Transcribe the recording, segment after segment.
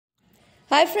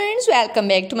Hi friends, welcome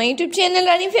back to my YouTube channel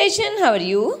Rani Fashion. How are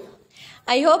you?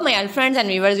 I hope my all friends and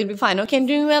viewers will be fine, okay, and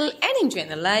doing well and enjoying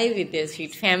the life with their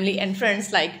sweet family and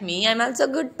friends like me. I'm also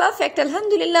good, perfect,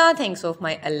 alhamdulillah, thanks of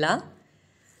my Allah.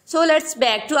 So let's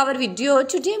back to our video.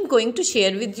 Today I'm going to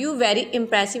share with you very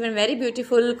impressive and very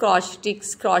beautiful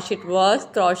crochet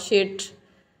work, crochet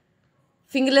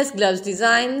fingerless gloves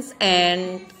designs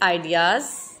and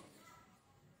ideas.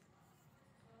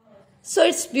 So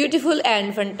it's beautiful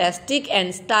and fantastic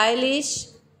and stylish.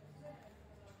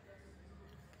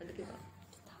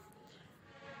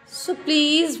 So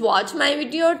please watch my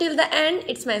video till the end.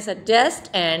 It's my suggest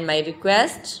and my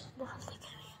request.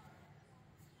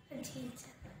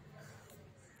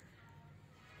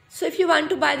 So if you want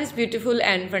to buy this beautiful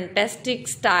and fantastic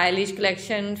stylish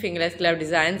collection fingerless glove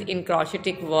designs in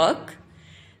crochet work,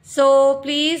 so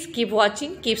please keep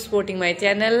watching, keep supporting my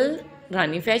channel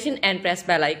Rani Fashion and press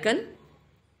bell icon.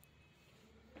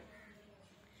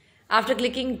 After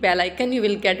clicking bell icon, you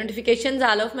will get notifications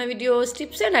all of my videos,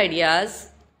 tips and ideas.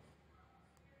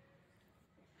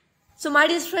 So my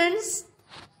dear friends,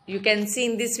 you can see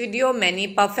in this video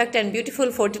many perfect and beautiful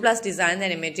 40+ designs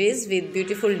and images with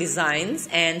beautiful designs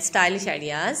and stylish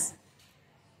ideas.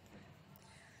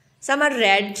 Some are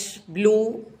red,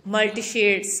 blue, multi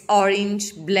shades,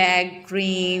 orange, black,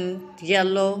 green,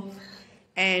 yellow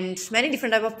and many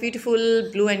different type of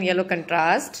beautiful blue and yellow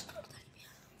contrast.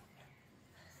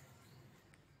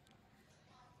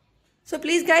 So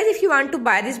please guys, if you want to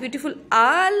buy this beautiful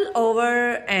all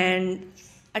over and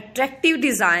attractive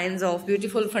designs of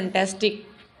beautiful fantastic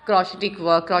crochet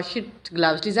work, crochet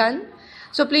gloves design,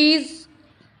 so please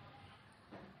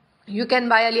you can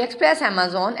buy AliExpress,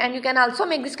 Amazon, and you can also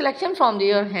make this collection from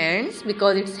your hands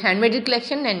because it's handmade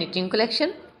collection and knitting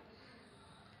collection.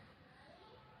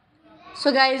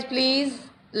 So guys, please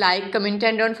like, comment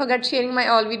and don't forget sharing my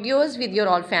all videos with your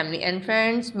all family and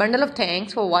friends. Bundle of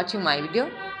thanks for watching my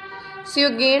video. See you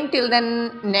again till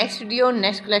then, next video,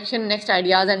 next collection, next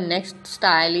ideas and next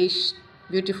stylish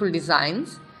beautiful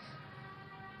designs.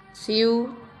 See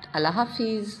you. Allah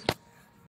Hafiz.